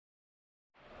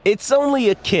It's only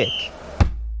a kick,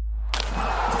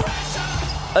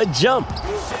 a jump,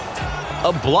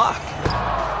 a block.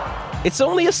 It's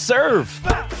only a serve.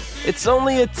 It's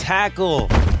only a tackle,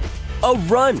 a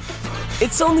run.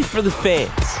 It's only for the fans.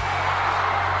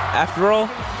 After all,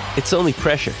 it's only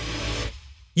pressure.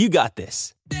 You got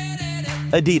this.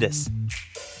 Adidas.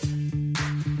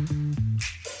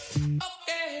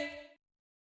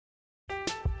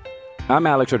 I'm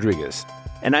Alex Rodriguez.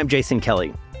 And I'm Jason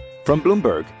Kelly. From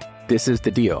Bloomberg, this is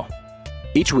The Deal.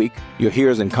 Each week, you'll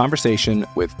hear us in conversation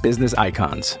with business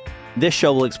icons. This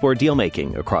show will explore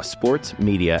deal-making across sports,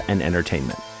 media, and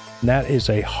entertainment. That is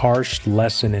a harsh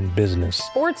lesson in business.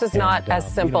 Sports is not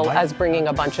as simple as bringing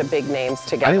a bunch of big names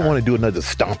together. I didn't want to do another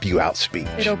stomp you out speech.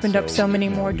 It opened up so many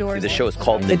more doors. The show is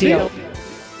called The Deal.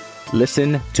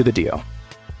 Listen to The Deal.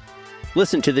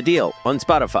 Listen to The Deal on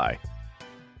Spotify.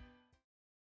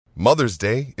 Mother's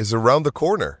Day is around the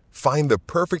corner. Find the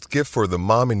perfect gift for the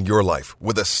mom in your life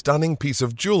with a stunning piece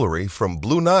of jewelry from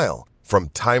Blue Nile. From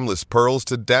timeless pearls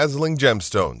to dazzling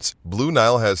gemstones, Blue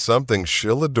Nile has something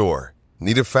she'll adore.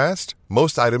 Need it fast?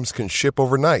 Most items can ship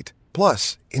overnight.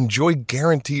 Plus, enjoy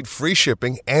guaranteed free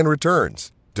shipping and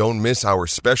returns. Don't miss our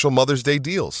special Mother's Day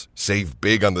deals. Save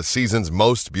big on the season's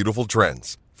most beautiful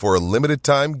trends. For a limited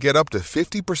time, get up to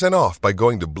 50% off by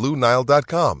going to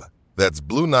BlueNile.com. That's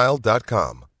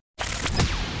BlueNile.com.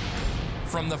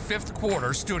 From the Fifth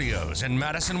Quarter Studios in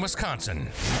Madison, Wisconsin,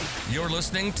 you're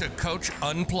listening to Coach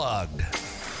Unplugged.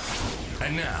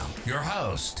 And now, your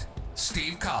host,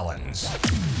 Steve Collins.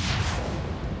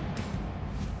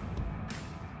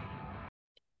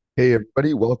 Hey,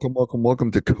 everybody.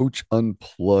 Welcome to Coach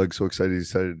Unplugged. So excited you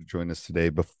decided to join us today.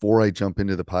 Before I jump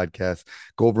into the podcast,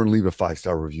 go over and leave a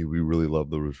 5-star review. We really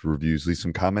love those reviews. Leave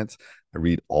some comments. I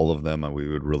read all of them, and we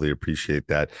would really appreciate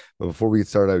that. But before we get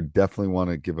started, I would definitely want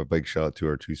to give a big shout out to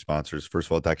our two sponsors. First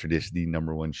of all, Dr. Dish, the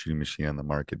number one shooting machine on the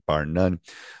market, bar none.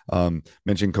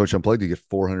 Mention Coach Unplugged, you get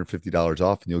 $450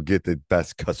 off, and you'll get the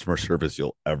best customer service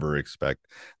you'll ever expect.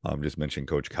 Just mention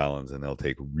Coach Collins, and they'll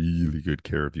take really good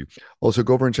care of you. Also,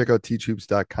 go over and check out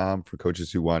teachhoops.com for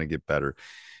coaches who want to get better.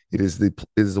 It is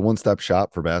the one-stop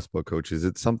shop for basketball coaches.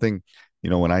 It's something,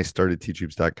 when I started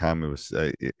teachhoops.com, it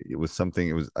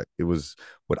was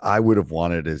what I would have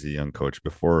wanted as a young coach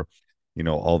before,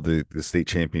 all the state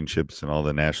championships and all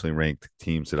the nationally ranked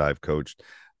teams that I've coached.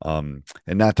 And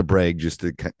not to brag, just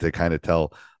to kind of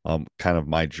tell kind of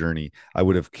my journey, I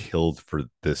would have killed for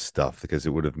this stuff because it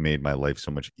would have made my life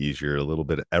so much easier. A little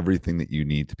bit of everything that you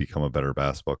need to become a better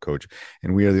basketball coach.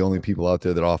 And we are the only people out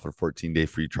there that offer a 14-day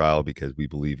free trial because we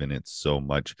believe in it so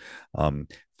much.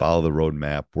 Follow the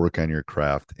roadmap, work on your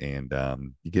craft, and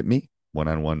you get me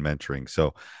one-on-one mentoring.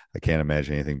 So I can't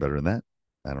imagine anything better than that.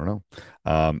 I don't know.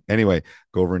 Anyway,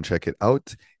 go over and check it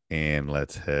out. And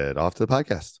let's head off to the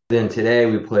podcast. Then today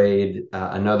we played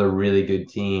another really good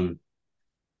team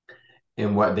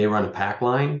in what they run a pack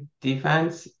line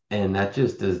defense. And that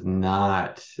just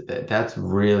that's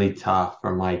really tough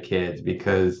for my kids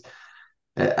because,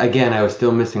 again, I was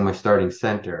still missing my starting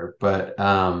center. But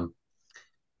my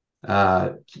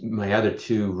other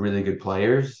two really good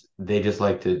players, they just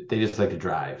like to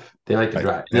drive. They like to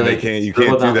drive. And you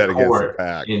can't do that against the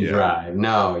pack. And drive.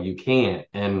 No, you can't.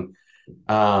 And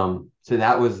so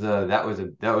that was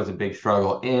a big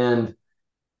struggle. And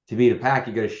to beat a pack,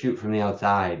 you got to shoot from the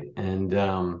outside, and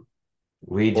turn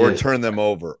them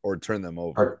over,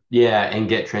 and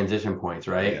get transition points,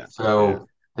 right? Yeah. So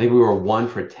I think we were 1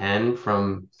 for 10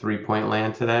 from 3-point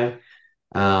land today.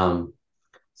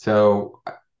 So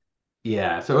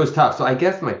it was tough. So I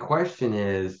guess my question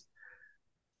is,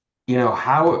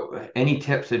 how any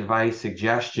tips, advice,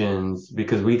 suggestions,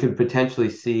 because we could potentially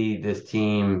see this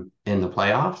team in the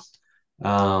playoffs.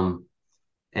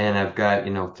 And I've got,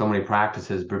 so many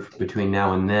practices between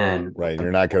now and then. Right.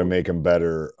 You're not going to make them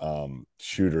better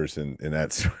shooters in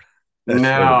that sort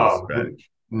of stretch.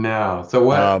 No. So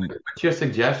what's your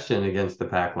suggestion against the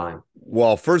pack line?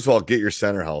 Well, first of all, get your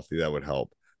center healthy. That would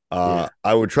help.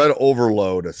 I would try to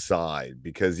overload a side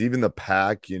because even the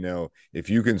pack, if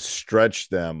you can stretch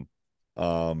them,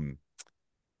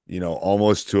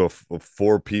 almost to a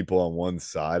 4 people on one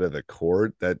side of the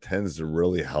court, that tends to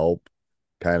really help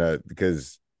kind of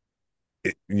because,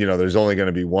 there's only going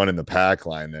to be one in the pack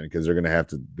line then because they're going to have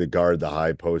to guard the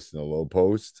high post and the low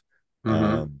post.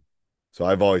 Mm-hmm. So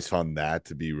I've always found that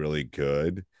to be really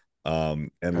good. And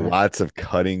lots of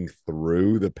cutting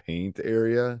through the paint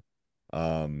area.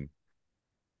 Because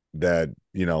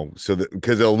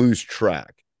they'll lose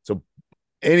track. So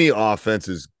any offense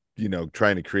is,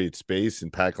 trying to create space,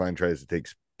 and pack line tries to take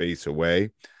space away.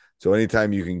 So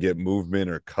anytime you can get movement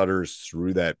or cutters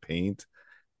through that paint,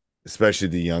 especially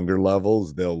the younger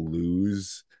levels, they'll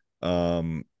lose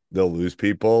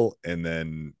people, and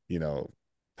then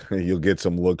you'll get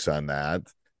some looks on that.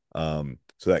 So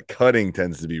that cutting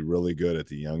tends to be really good at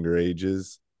the younger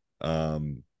ages. Yeah.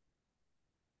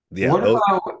 What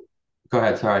about, go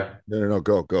ahead, sorry. No.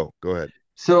 Go ahead.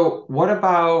 So what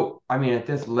about, I mean, at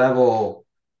this level,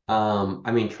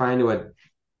 I mean, trying to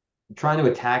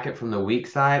attack it from the weak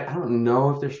side. I don't know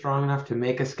if they're strong enough to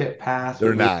make a skip pass.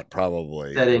 They're not,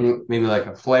 probably. Setting maybe like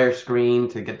a flare screen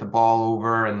to get the ball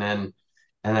over, and then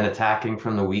attacking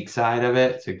from the weak side of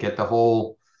it to get the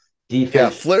whole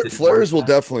defense. Yeah, flares will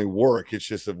definitely work. It's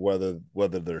just of whether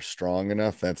they're strong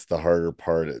enough. That's the harder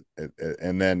part.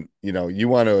 And then you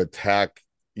want to attack.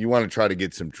 You want to try to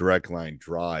get some direct line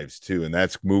drives too, and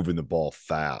that's moving the ball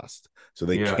fast. So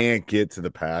they can't get to the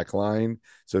pack line.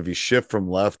 So if you shift from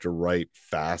left to right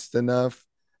fast enough,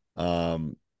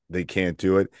 they can't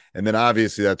do it. And then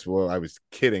obviously that's what I was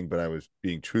kidding, but I was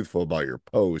being truthful about your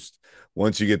post.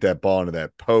 Once you get that ball into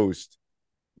that post,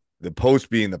 the post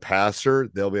being the passer,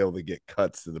 they'll be able to get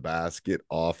cuts to the basket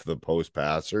off the post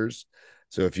passers.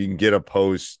 So if you can get a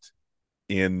post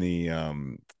in the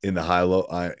high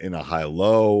low, in a high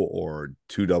low or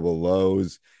two double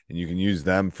lows, and you can use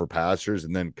them for passers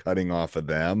and then cutting off of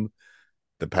them,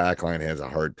 the pack line has a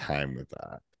hard time with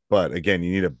that. But again,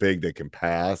 you need a big that can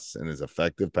pass and is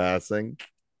effective passing,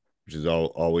 which is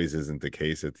always isn't the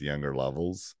case at the younger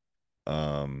levels.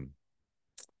 But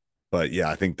yeah,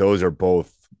 I think those are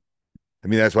both. I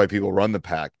mean, that's why people run the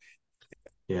pack.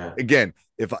 Yeah. Again,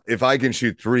 if I can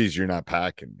shoot threes, you're not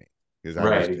packing me,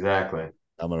 because exactly.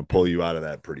 I'm going to pull you out of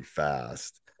that pretty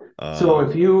fast. So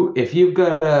if you've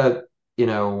got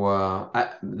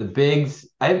the bigs,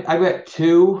 I've got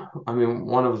two. I mean,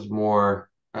 one of them's more.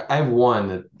 I have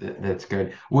one that's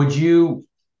good. Would you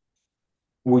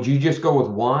just go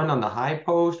with one on the high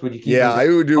post? Would you keep? Yeah, I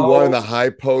would do one on the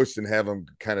high post and have them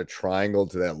kind of triangle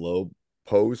to that low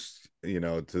post, to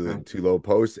the two low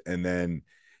posts. And then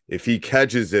if he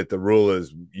catches it, the rule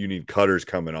is you need cutters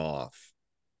coming off.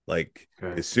 Like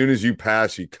as soon as you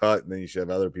pass, you cut, and then you should have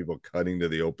other people cutting to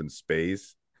the open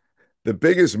space. The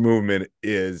biggest movement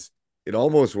is it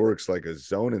almost works like a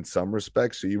zone in some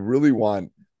respects. So you really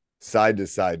want side to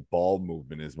side ball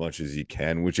movement as much as you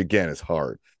can, which again is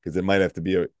hard because it might have to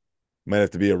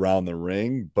be around the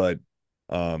ring, but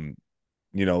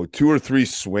two or three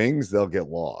swings, they'll get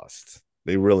lost.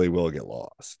 They really will get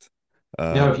lost.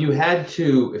 Now, if you had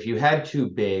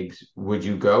two bigs, would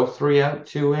you go 3 out,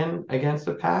 2 in against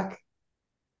the pack?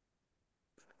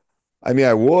 I mean,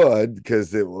 I would,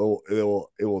 because it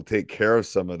will take care of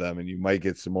some of them, and you might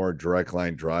get some more direct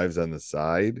line drives on the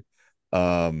side.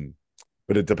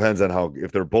 But it depends on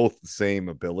if they're both the same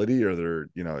ability, or they're,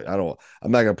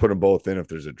 I'm not going to put them both in if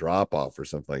there's a drop off or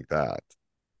something like that.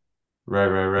 Right.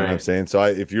 You know what I'm saying? So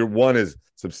if your one is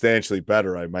substantially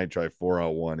better, I might try 4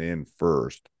 out 1 in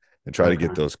first and try to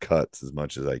get those cuts as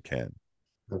much as I can.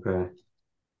 Okay.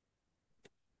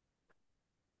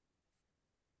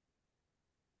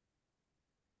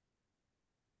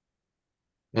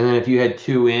 And then if you had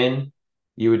 2 in,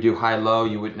 you would do high low.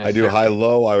 You wouldn't. I do high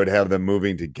low. I would have them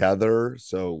moving together.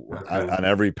 So on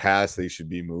every pass, they should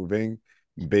be moving.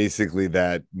 Basically,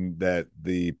 that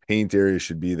the paint area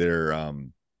should be their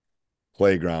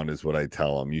playground is what I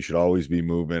tell them. You should always be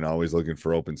moving, always looking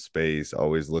for open space,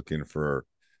 always looking for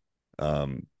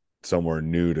somewhere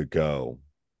new to go.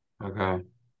 Okay.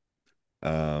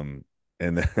 And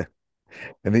the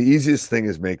easiest thing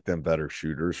is make them better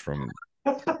shooters from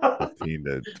 15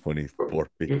 to 24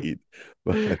 feet.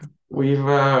 But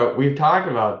we've talked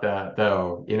about that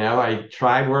though. I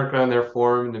tried working on their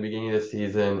form in the beginning of the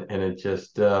season, and it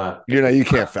just you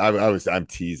can't. I'm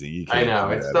teasing. You can't. I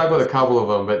know it's stuck with a couple of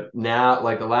them, but now,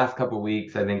 like the last couple of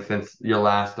weeks, I think since your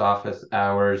last office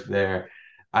hours there,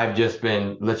 I've just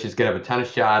been, let's just get up a ton of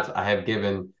shots. I have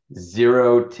given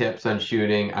 0 tips on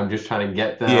shooting. I'm just trying to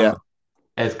get them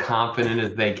as confident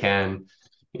as they can.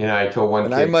 I told one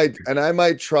kid, I might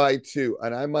try to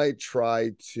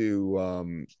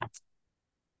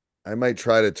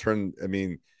turn. I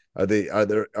mean, are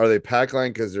they pack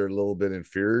line because they're a little bit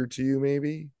inferior to you?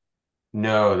 Maybe.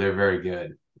 No, they're very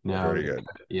good. No, very good.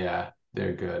 Yeah,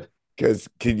 they're good. Because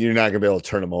you're not gonna be able to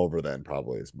turn them over then,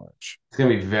 probably as much. It's gonna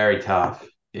be very tough.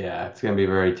 Yeah, it's gonna be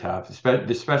very tough,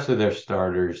 especially their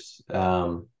starters.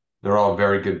 They're all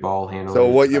very good ball handlers. So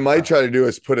what you might try to do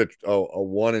is put a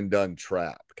one and done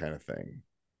trap kind of thing.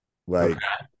 Like,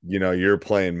 you're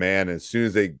playing man. As soon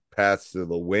as they pass to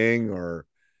the wing or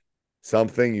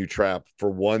something, you trap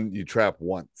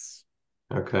once.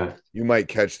 Okay. You might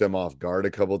catch them off guard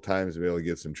a couple of times to be able to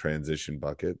get some transition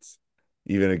buckets,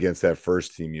 even against that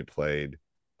first team you played.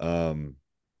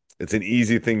 It's an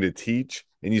easy thing to teach,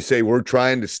 and you say we're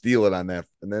trying to steal it on that,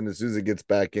 and then as soon as it gets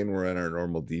back in, we're in our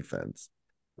normal defense.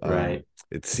 Right.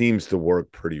 It seems to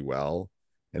work pretty well,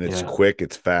 and it's quick,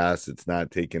 it's fast, it's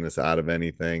not taking us out of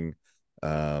anything.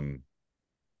 Yeah,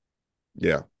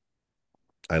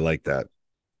 I like that.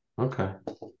 Okay.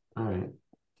 All right.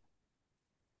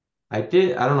 I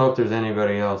don't know if there's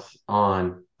anybody else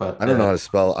on, but I don't know how to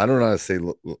spell. I don't know how to say.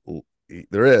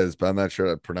 There is, but I'm not sure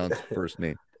how to pronounce the first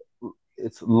name.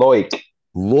 It's Loic.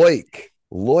 Loic.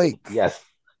 Yes.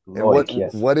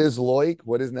 Loic, what is Loic?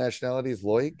 What his nationality is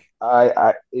Loic?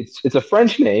 It's a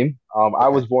French name. I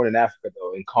was born in Africa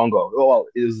though, in Congo. Well,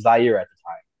 it was Zaire at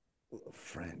the time.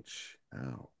 French.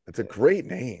 Oh, that's a great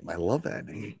name. I love that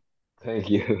name. Thank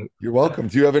you. You're welcome.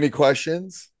 Do you have any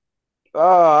questions?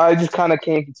 I just kind of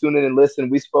came to tune in and listen.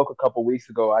 We spoke a couple weeks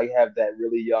ago. I have that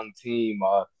really young team.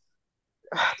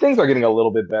 Things are getting a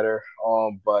little bit better,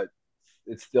 but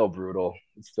it's still brutal.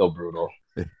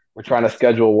 We're trying to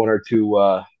schedule one or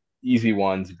two easy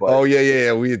ones, but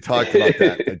yeah. We had talked about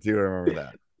that. I do remember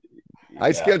that.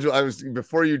 I was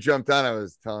before you jumped on. I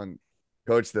was telling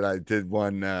Coach that I did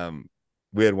one.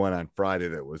 We had one on Friday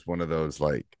that was one of those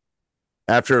like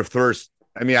after first.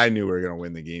 I mean, I knew we were going to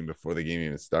win the game before the game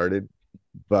even started,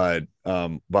 but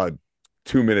about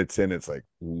 2 minutes in, it's like,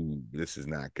 ooh, this is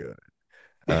not good.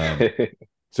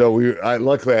 So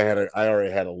luckily I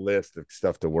already had a list of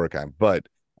stuff to work on, but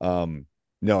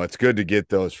no, it's good to get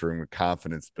those from a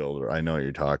confidence builder. I know what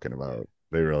you're talking about.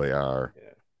 They really are.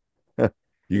 Yeah.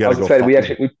 You got to go.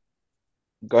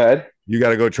 Go ahead. You got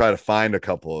to go try to find a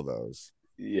couple of those.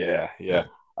 Yeah.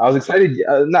 I was excited,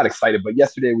 not excited, but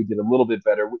yesterday we did a little bit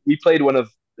better. We played one of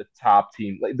the top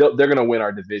teams. Like they're going to win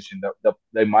our division.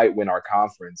 They might win our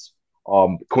conference.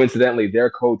 Coincidentally, their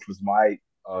coach was my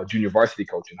junior varsity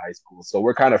coach in high school, so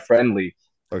we're kind of friendly.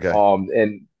 Okay.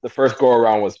 And the first go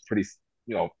around was pretty,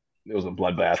 it was a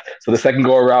bloodbath. So the second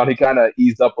go around, he kind of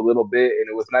eased up a little bit, and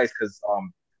it was nice because a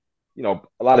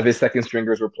lot of his second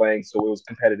stringers were playing, so it was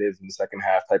competitive in the second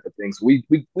half type of thing. So we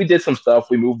did some stuff.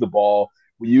 We moved the ball.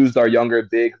 We used our younger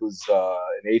big, who's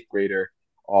an eighth grader.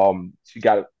 We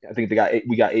got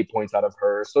 8 points out of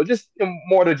her. So just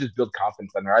more to just build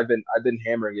confidence in her. I've been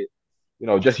hammering it.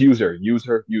 Just use her,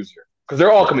 because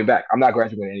they're all coming back. I'm not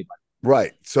graduating anybody.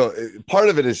 Right. So part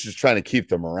of it is just trying to keep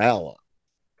the morale up.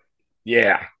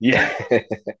 Yeah. Yeah.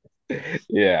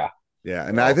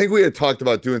 And I think we had talked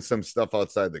about doing some stuff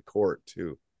outside the court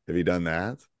too. Have you done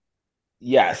that?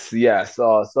 Yes.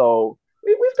 So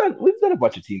we've done a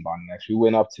bunch of team bonding. Actually, we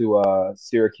went up to a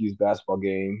Syracuse basketball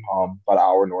game, about an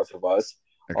hour north of us.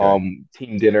 Okay.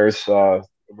 Team dinners.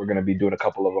 We're going to be doing a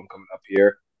couple of them coming up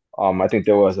here. I think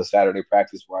there was a Saturday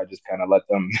practice where I just kind of let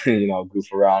them,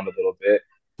 goof around a little bit.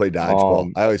 Play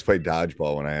dodgeball. I always play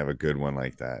dodgeball when I have a good one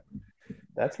like that.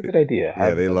 That's a good idea.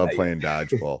 Yeah, they love playing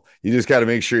dodgeball. You just got to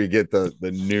make sure you get the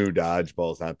new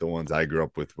dodgeballs, not the ones I grew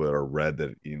up with that are red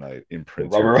that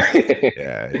imprint.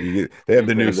 Yeah, they have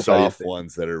the new soft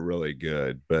ones that are really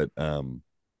good. But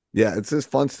yeah, it's just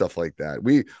fun stuff like that.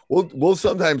 We'll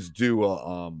sometimes do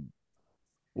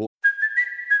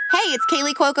Hey, it's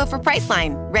Kaylee Cuoco for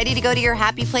Priceline. Ready to go to your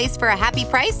happy place for a happy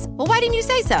price? Well, why didn't you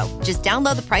say so? Just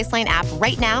download the Priceline app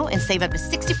right now and save up to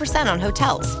 60% on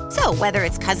hotels. So whether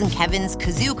it's Cousin Kevin's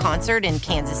Kazoo Concert in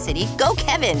Kansas City, go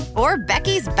Kevin, or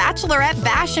Becky's Bachelorette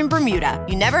Bash in Bermuda,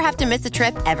 you never have to miss a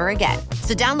trip ever again.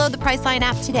 So download the Priceline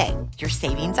app today. Your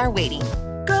savings are waiting.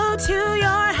 Go to your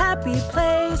happy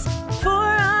place for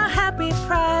a happy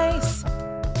price.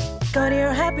 Go to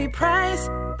your happy price,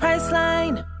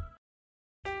 Priceline.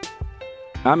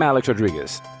 I'm Alex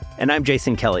Rodriguez. And I'm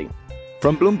Jason Kelly.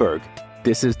 From Bloomberg,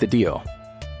 this is The Deal.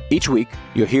 Each week,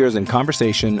 you'll hear us in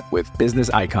conversation with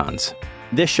business icons.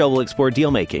 This show will explore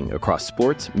deal-making across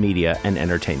sports, media, and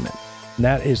entertainment.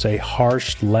 That is a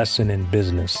harsh lesson in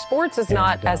business. Sports is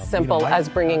not as simple as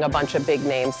bringing a bunch of big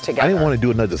names together. I didn't want to do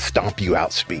another stomp you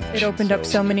out speech. It opened up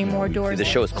so many more doors. The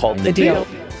show is called The Deal.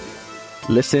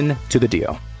 Listen to The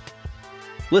Deal.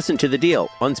 Listen to The Deal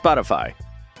on Spotify.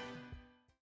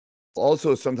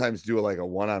 Also sometimes do like a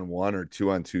 1-on-1 or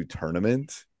 2-on-2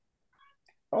 tournament.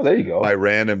 Oh, there you go. By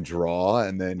random draw,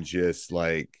 and then just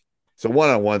like, so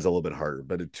 1-on-1's a little bit harder,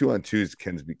 but a 2-on-2s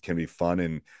can be fun.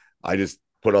 And I just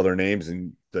put other names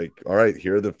and like, all right,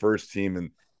 here are the first team,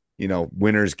 and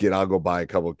winners I'll go buy a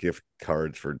couple of gift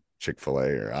cards for Chick-fil-A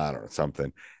or I don't know,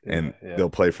 something, and they'll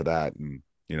play for that, and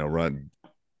run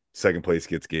second place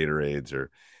gets Gatorades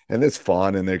and it's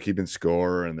fun, and they're keeping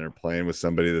score, and they're playing with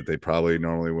somebody that they probably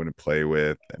normally wouldn't play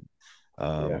with.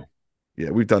 And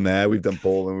we've done that. We've done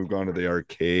bowling. We've gone to the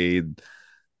arcade.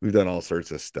 We've done all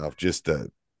sorts of stuff just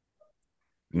to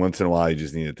once in a while you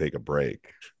just need to take a break.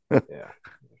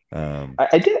 Yeah.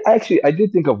 I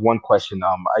did think of one question.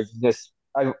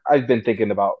 I've been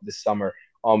thinking about this summer.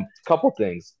 Couple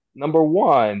things. Number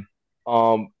one,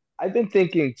 I've been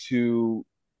thinking to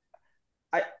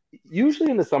I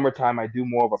usually in the summertime I do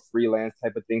more of a freelance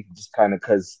type of thing, just kind of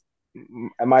because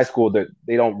at my school that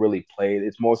they don't really play.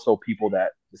 It's more so people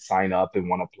that sign up and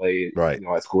want to play, Right.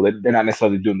 at school. They're not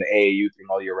necessarily doing the AAU thing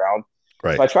all year round.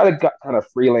 Right. So I try to kind of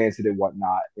freelance it and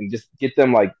whatnot, and just get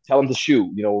them tell them to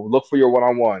shoot. Look for your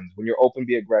one-on-ones when you're open,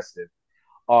 be aggressive.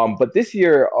 But this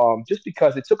year, just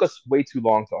because it took us way too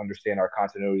long to understand our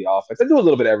continuity offense, I do a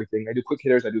little bit of everything. I do quick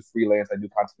hitters, I do freelance, I do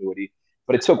continuity,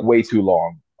 but it took way too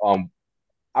long.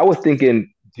 I was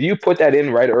thinking, do you put that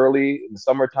in right early in the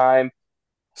summertime?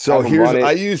 So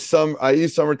I use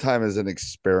summertime as an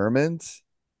experiment,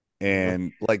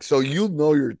 and so you'll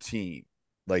know your team.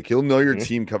 You'll know your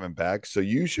team coming back, so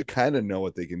you should kind of know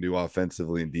what they can do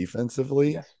offensively and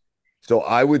defensively. Yes. So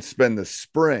I would spend the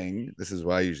spring. This is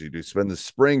what I usually do: spend the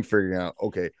spring figuring out,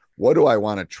 okay, what do I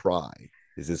want to try?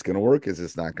 Is this going to work? Is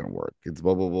this not going to work? It's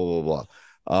blah blah blah blah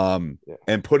blah.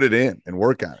 And put it in and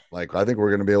work on it. I think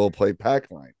we're going to be able to play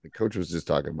pack line. The coach was just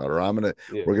talking about, or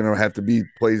we're going to have to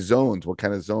play zones. What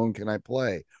kind of zone can I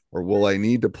play, or will I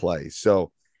need to play?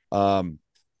 So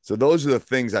those are the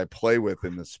things I play with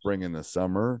in the spring and the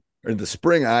summer. Or in the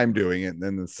spring, I'm doing it, and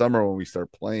then the summer when we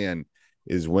start playing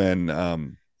is when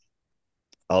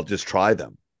I'll just try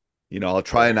them. I'll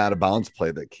try an out of bounds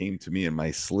play that came to me in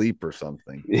my sleep or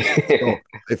something. So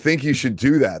I think you should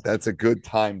do that. That's a good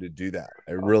time to do that.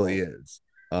 It really is.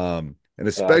 And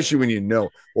especially when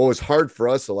what was hard for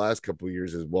us the last couple of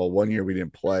years is, one year we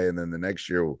didn't play, and then the next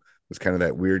year was kind of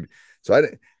that weird. So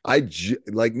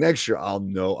next year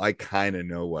I kind of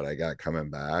know what I got coming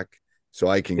back. So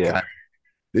I can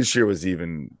this year was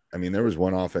even, there was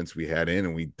one offense we had in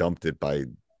and we dumped it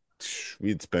we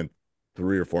had spent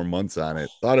 3 or 4 months on it,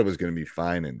 thought it was going to be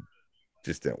fine, and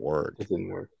just didn't work. It didn't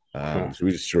work. So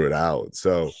we just threw it out.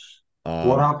 So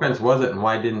what offense was it, and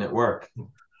why didn't it work?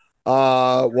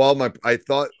 I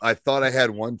thought I had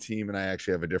one team, and I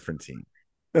actually have a different team.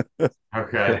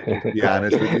 Okay. To be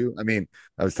honest with you,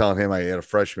 I was telling him I had a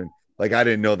freshman. I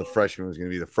didn't know the freshman was going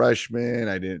to be the freshman.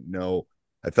 I didn't know.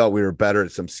 I thought we were better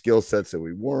at some skill sets that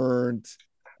we weren't.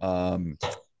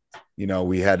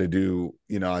 We had to do,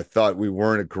 I thought we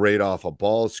weren't great off a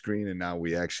ball screen, and now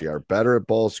we actually are better at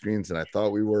ball screens than I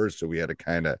thought we were. So we had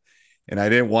to and I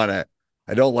didn't want to,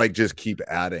 I don't just keep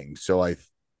adding. So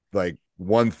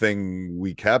one thing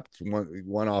we kept,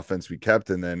 one offense we kept,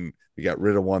 and then we got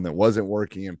rid of one that wasn't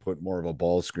working and put more of a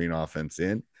ball screen offense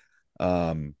in.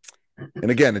 And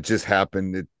again, it just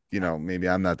happened. Maybe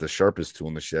I'm not the sharpest tool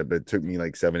in the shed, but it took me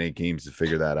 7-8 games to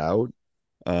figure that out.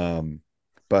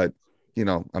 But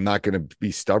I'm not going to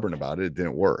be stubborn about it. It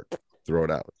didn't work. Throw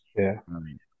it out. Yeah.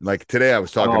 Today, I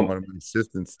was talking to one of my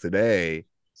assistants today,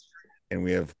 and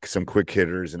we have some quick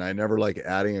hitters, and I never like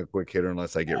adding a quick hitter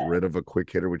unless I get rid of a quick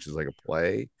hitter, which is like a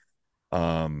play.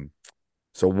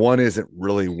 So one isn't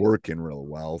really working real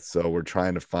well. So we're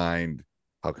trying to find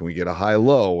how can we get a high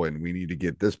low, and we need to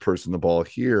get this person the ball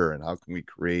here, and how can we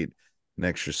create an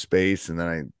extra space? And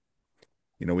then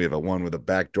we have one with a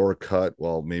backdoor cut.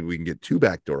 Well, maybe we can get 2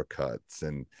 backdoor cuts.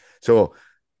 And so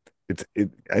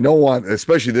I don't want,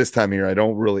 especially this time of year, I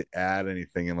don't really add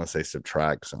anything unless I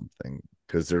subtract something,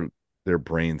 because their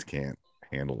brains can't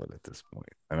handle it at this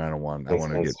point. And I don't want, How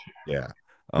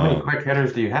many quick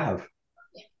hitters do you have?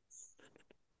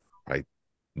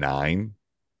 9.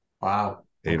 Wow.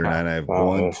 8 or 9. I have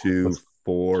 1, 2,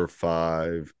 4,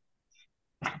 5,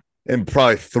 and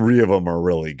probably 3 of them are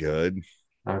really good.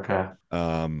 Okay.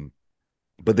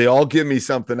 But they all give me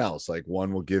something else.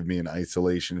 One will give me an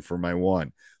isolation for my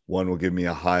one will give me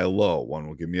a high low, one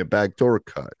will give me a backdoor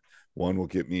cut, one will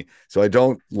give me. So I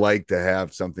don't like to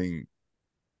have something.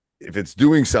 If it's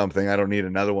doing something, I don't need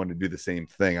another one to do the same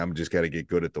thing. I'm just got to get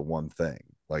good at the one thing,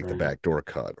 the backdoor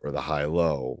cut or the high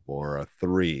low or a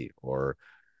 3 or.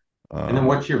 And then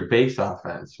what's your base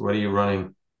offense? What are you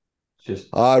running?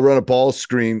 I run a ball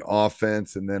screen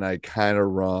offense, and then I kind of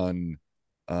run.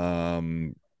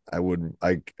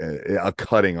 A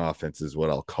cutting offense is what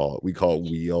I'll call it. We call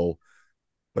it wheel,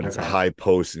 but it's a high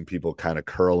post and people kind of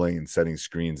curling and setting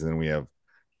screens. And then we have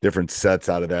different sets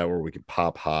out of that where we can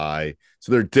pop high.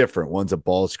 So they're different. One's a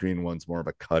ball screen, one's more of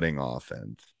a cutting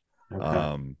offense.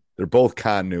 Okay. They're both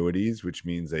continuities, which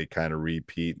means they kind of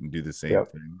repeat and do the same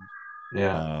thing.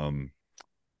 Yeah.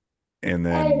 And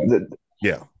then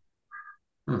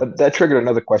that triggered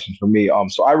another question for me.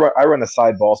 So I run a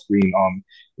side ball screen.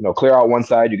 Clear out one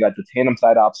side. You got the tandem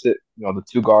side opposite. The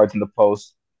 2 guards in the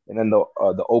post. and then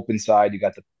the open side, you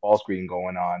got the ball screen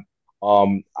going on.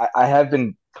 I have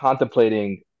been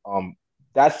contemplating.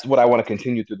 That's what I want to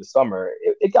continue through the summer.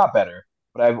 It got better,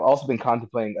 but I've also been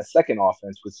contemplating a second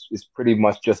offense, which is pretty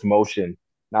much just motion,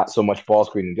 not so much ball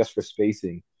screening, just for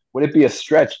spacing. Would it be a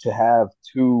stretch to have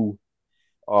two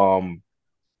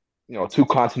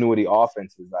continuity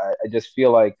offenses? I just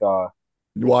feel like well,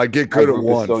 I get good at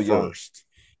one first. Young.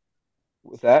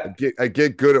 What's that? I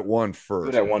get good at one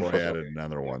first. Good at one before first, I added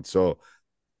another one. So,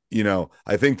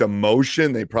 I think the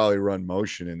motion, they probably run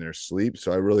motion in their sleep.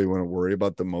 So I really wouldn't worry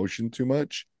about the motion too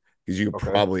much because you could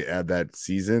probably add that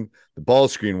season. The ball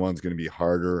screen one's going to be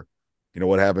harder.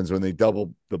 What happens when they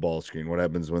double the ball screen? What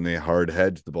happens when they hard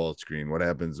hedge the ball screen? What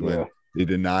happens when they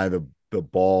deny the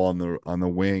ball on the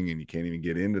wing and you can't even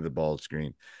get into the ball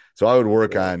screen? So I would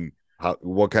work on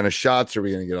what kind of shots are we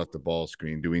going to get off the ball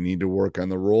screen? Do we need to work on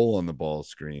the roll on the ball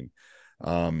screen?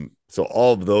 So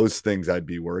all of those things I'd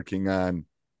be working on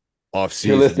off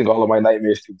season. You're listing all of my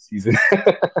nightmares through the season.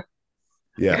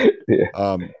 Yeah.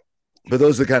 But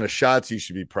those are the kind of shots you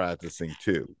should be practicing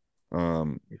too.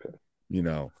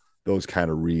 Those kind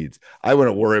of reads. I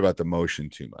wouldn't worry about the motion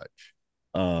too much.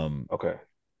 Okay.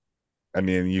 I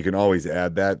mean, you can always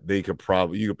add that. You could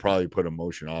probably put a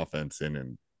motion offense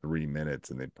in 3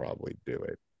 minutes and they'd probably do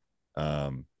it.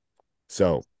 In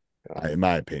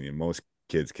my opinion, most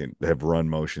kids have run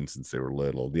motion since they were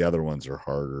little. The other ones are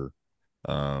harder.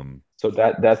 So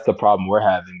that's the problem we're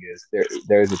having is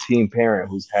there's a team parent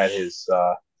who's had his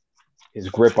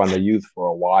grip on the youth for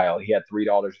a while. He had 3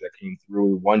 daughters that came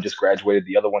through. One just graduated.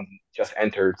 The other one just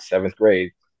entered 7th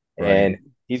grade. Right. And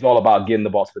he's all about getting the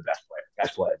ball to the best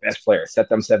player. Set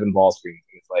them 7 ball screens.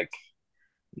 It's like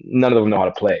none of them know how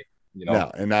to play.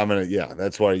 No, and I'm gonna,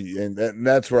 that's why, and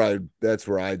that's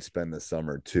where I'd spend the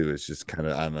summer too. It's just kind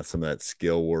of on some of that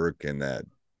skill work and that,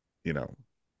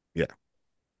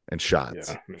 and shots.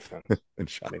 Yeah, makes sense. And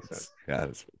shots. Makes sense. Yeah,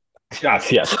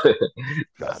 shots. Yes.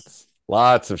 Shots.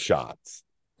 Lots of shots.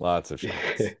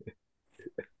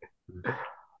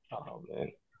 Oh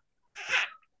man.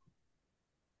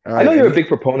 Right. I know you're a big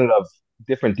proponent of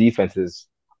different defenses.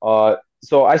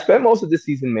 So I spent most of this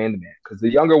season man-to-man because the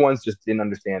younger ones just didn't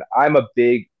understand. I'm a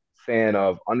big fan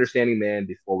of understanding man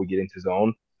before we get into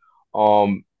zone.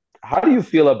 How do you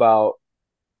feel about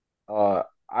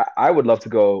I would love to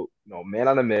go, man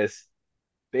on a miss,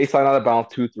 baseline on a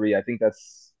bounce, 2-3. I think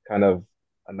that's kind of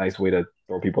a nice way to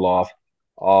throw people off.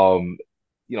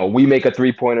 We make a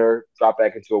 3-pointer, drop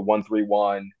back into a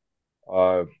 1-3-1.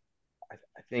 I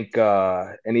think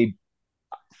any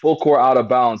full court out of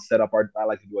bounds setup, I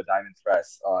like to do a diamond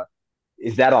press.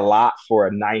 Is that a lot for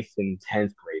a 9th and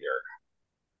 10th grader?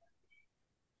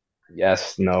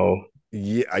 Yes, no.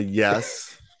 Yeah,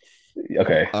 yes.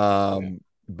 Okay.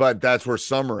 But that's where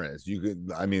summer is.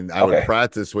 I would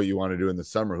practice what you want to do in the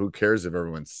summer. Who cares if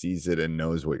everyone sees it and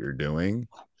knows what you're doing?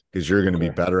 Because you're going to be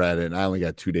better at it. And I only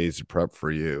got 2 days to prep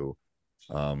for you.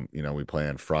 We play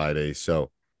on Friday.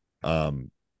 So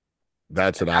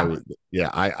that's what I would. Yeah,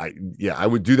 I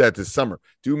would do that this summer.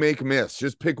 Do make miss.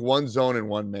 Just pick one zone and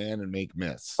one man and make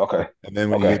miss. Okay. And then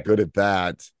when you get good at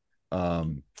that,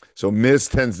 so miss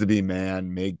tends to be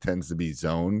man, make tends to be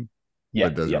zone. Yeah,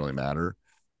 it doesn't really matter.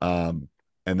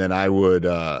 And then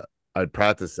I'd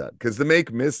practice that because the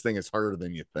make miss thing is harder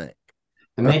than you think.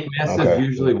 The make miss is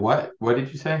usually what? What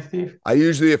did you say, Steve? I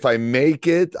usually, if I make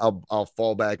it, I'll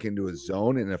fall back into a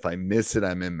zone, and if I miss it,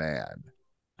 I'm in man.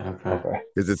 Okay.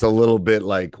 Because it's a little bit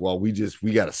like, well, we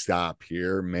got to stop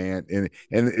here, man, and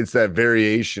it's that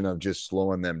variation of just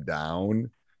slowing them down.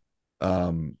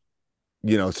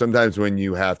 Sometimes when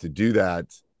you have to do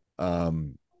that,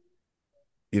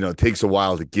 it takes a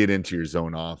while to get into your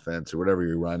zone offense or whatever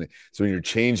you're running. So when you're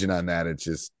changing on that, it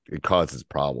causes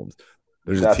problems.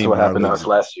 That's what happened to us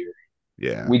last year.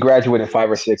 Yeah. We graduated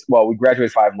 5 or 6. Well, we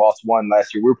graduated 5, lost 1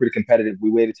 last year. We were pretty competitive. We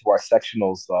waited to our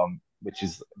sectionals, which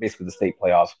is basically the state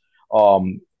playoffs.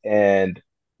 And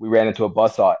we ran into a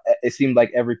buzzsaw. It seemed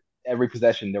like every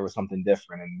possession there was something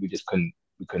different, and we just couldn't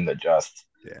adjust.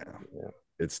 Yeah.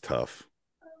 It's tough.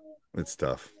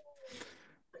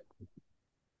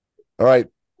 All right.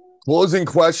 Closing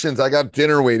questions. I got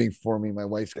dinner waiting for me. My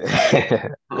wife's 7:30.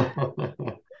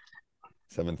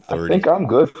 I think I'm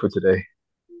good for today.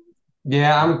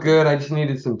 Yeah, I'm good. I just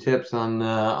needed some tips on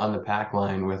the pack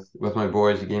line with my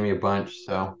boys. You gave me a bunch,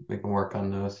 so we can work on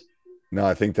those. No,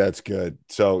 I think that's good.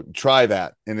 So try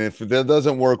that. And if that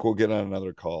doesn't work, we'll get on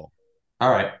another call. All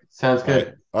right. Sounds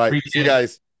good. All right. See you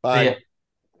guys. Bye.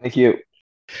 Thank you.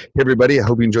 Hey, everybody. I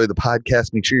hope you enjoyed the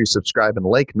podcast. Make sure you subscribe and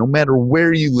like no matter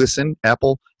where you listen,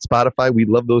 Apple, Spotify. We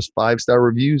love those 5-star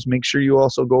reviews. Make sure you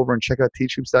also go over and check out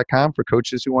teachhoops.com for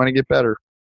coaches who want to get better.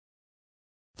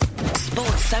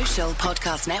 Social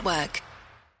Podcast Network.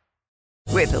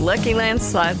 With the Lucky Land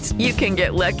Slots, you can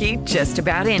get lucky just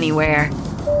about anywhere.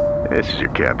 This is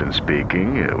your captain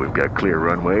speaking. We've got clear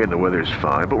runway and the weather's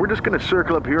fine, but we're just going to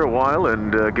circle up here a while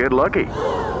and get lucky.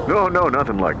 No,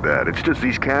 nothing like that. It's just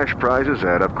these cash prizes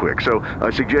add up quick. So I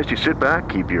suggest you sit back,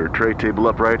 keep your tray table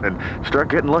upright, and start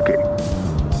getting lucky.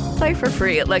 Play for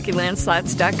free at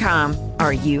LuckyLandSlots.com.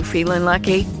 Are you feeling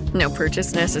lucky? No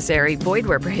purchase necessary. Void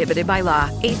where prohibited by law.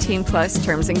 18+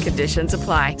 terms and conditions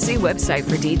apply. See website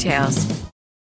for details.